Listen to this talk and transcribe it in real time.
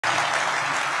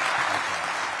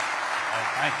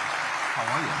Thank you. How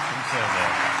are you? Who said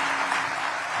that?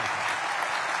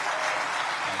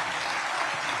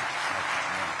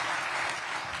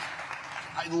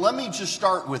 Let me just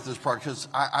start with this part, because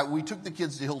we took the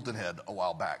kids to Hilton Head a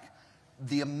while back.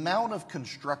 The amount of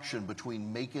construction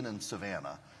between Macon and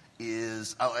Savannah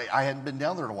is, I hadn't been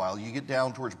down there in a while. You get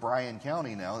down towards Bryan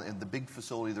County now, and the big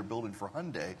facility they're building for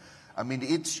Hyundai. I mean,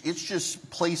 it's just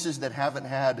places that haven't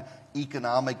had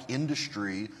economic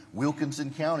industry.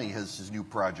 Wilkinson County has his new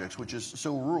projects, which is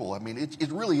so rural. I mean,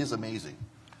 it really is amazing.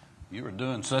 You were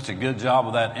doing such a good job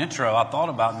with that intro. I thought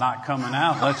about not coming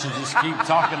out, let you just keep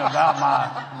talking about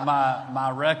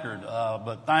my record.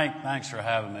 But thanks for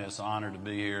having me. It's an honor to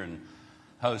be here and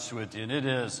host with you. And it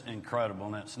is incredible.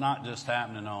 And it's not just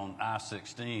happening on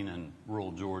I-16 in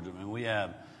rural Georgia. I mean, we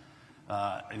have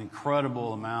an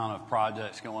incredible amount of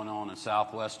projects going on in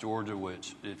southwest Georgia,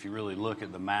 which if you really look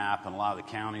at the map and a lot of the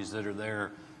counties that are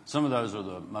there, some of those are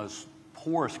the most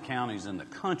poorest counties in the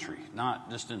country, not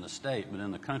just in the state, but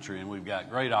in the country. And we've got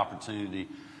great opportunity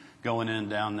going in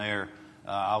down there.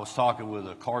 I was talking with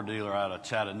a car dealer out of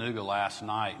Chattanooga last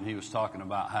night, and he was talking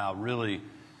about how really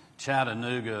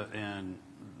Chattanooga, and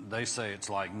they say it's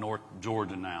like North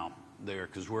Georgia now there,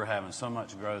 because we're having so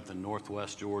much growth in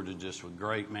northwest Georgia, just with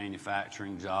great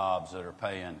manufacturing jobs that are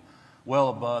paying well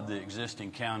above the existing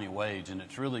county wage. And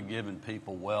it's really giving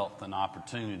people wealth and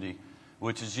opportunity,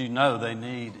 which, as you know, they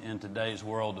need in today's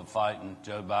world of fighting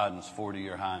Joe Biden's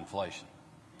 40-year high inflation.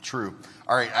 True.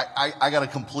 All right, I got to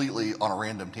completely on a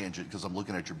random tangent, because I'm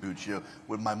looking at your boots. You know,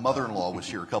 when my mother-in-law was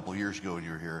here a couple of years ago and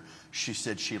you were here, she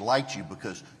said she liked you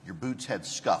because your boots had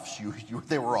scuffs.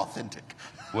 They were authentic.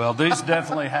 Well, these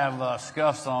definitely have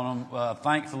scuffs on them.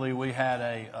 Thankfully, we had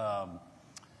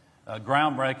a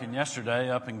groundbreaking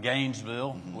yesterday up in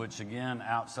Gainesville, which again,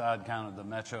 outside kind of the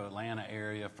metro Atlanta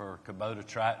area for Kubota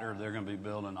Tractor. They're going to be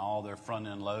building all their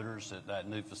front-end loaders at that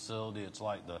new facility. It's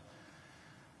like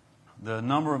the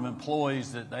number of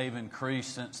employees that they've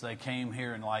increased since they came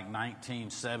here in like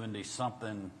 1970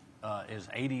 something is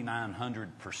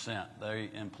 8,900%. They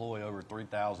employ over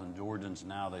 3,000 Georgians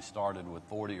now. They started with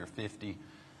 40 or 50.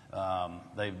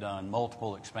 They've done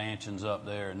multiple expansions up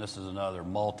there, and this is another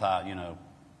 $100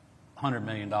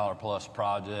 million plus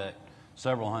project,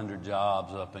 several hundred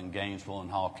jobs up in Gainesville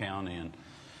and Hall County. And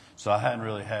so I hadn't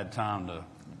really had time to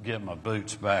get my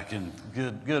boots back in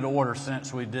good order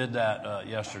since we did that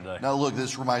yesterday. Now look,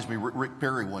 this reminds me, Rick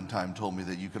Perry one time told me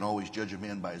that you can always judge a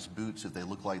man by his boots. If they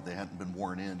look like they hadn't been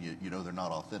worn in, you know they're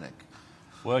not authentic.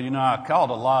 Well, you know, I called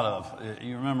a lot of,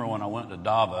 you remember when I went to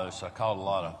Davos, I called a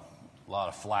lot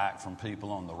of flack from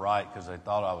people on the right because they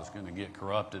thought I was going to get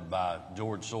corrupted by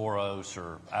George Soros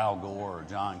or Al Gore or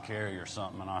John Kerry or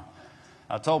something. And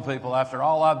I told people, after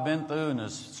all I've been through and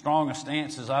as strong a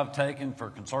stances I've taken for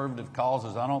conservative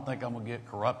causes, I don't think I'm going to get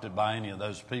corrupted by any of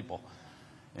those people.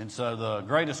 And so the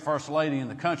greatest first lady in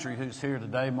the country who's here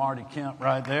today, Marty Kemp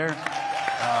right there,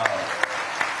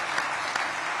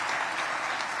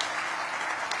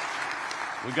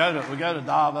 we go to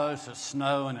Davos, it's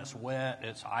snow and it's wet,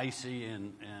 it's icy,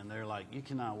 and they're like, you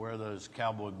cannot wear those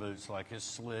cowboy boots, like it's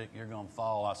slick, you're going to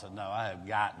fall. I said, no, I have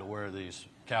got to wear these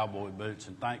cowboy boots.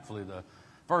 And thankfully the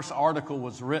first article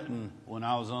was written when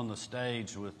I was on the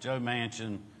stage with Joe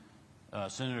Manchin,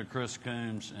 Senator Chris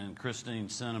Coons, and Christine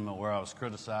Sinema, where I was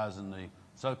criticizing the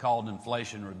so-called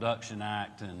Inflation Reduction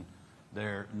Act and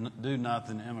their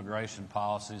do-nothing immigration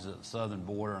policies at the southern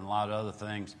border and a lot of other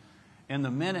things. In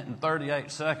the minute and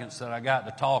 38 seconds that I got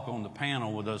to talk on the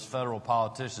panel with those federal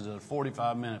politicians, a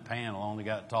 45-minute panel, I only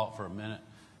got to talk for a minute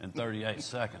and 38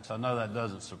 seconds. I know that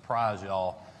doesn't surprise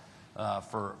y'all.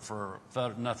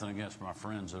 Nothing against my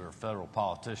friends that are federal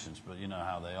politicians, but you know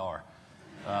how they are.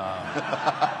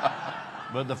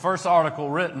 But the first article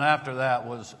written after that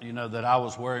was, you know, that I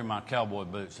was wearing my cowboy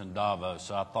boots in Davos.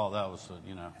 So I thought that was,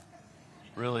 you know,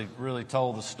 really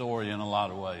told the story in a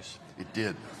lot of ways. It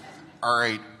did. All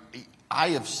right.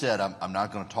 I have said I'm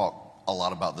not going to talk a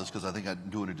lot about this because I think I'm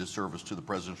doing a disservice to the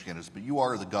presidential candidates, but you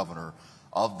are the governor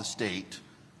of the state.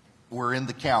 We're in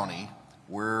the county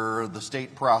where the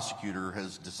state prosecutor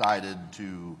has decided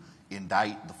to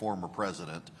indict the former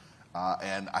president.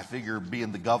 And I figure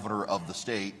being the governor of the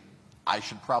state, I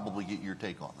should probably get your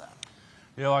take on that.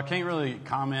 You know, I can't really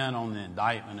comment on the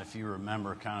indictment. If you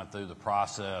remember kind of through the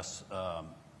process,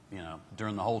 you know,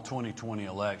 during the whole 2020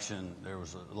 election, there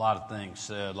was a lot of things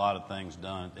said, a lot of things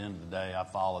done. At the end of the day, I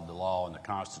followed the law and the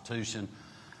Constitution.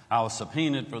 I was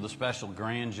subpoenaed for the special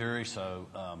grand jury, so,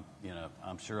 you know,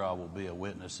 I'm sure I will be a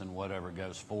witness in whatever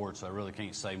goes forward, so I really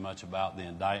can't say much about the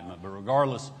indictment. But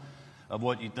regardless of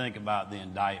what you think about the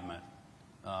indictment,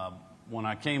 when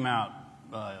I came out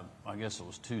I guess it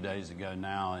was 2 days ago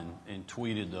now, and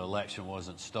tweeted the election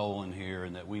wasn't stolen here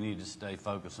and that we need to stay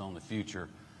focused on the future.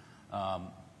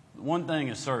 One thing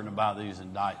is certain about these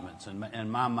indictments, in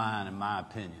my mind, in my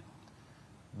opinion,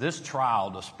 this trial,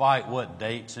 despite what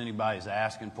dates anybody's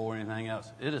asking for or anything else,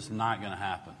 it is not going to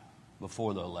happen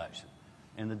before the election.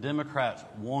 And the Democrats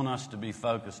want us to be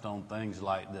focused on things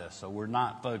like this, so we're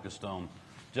not focused on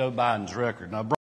Joe Biden's record. Now,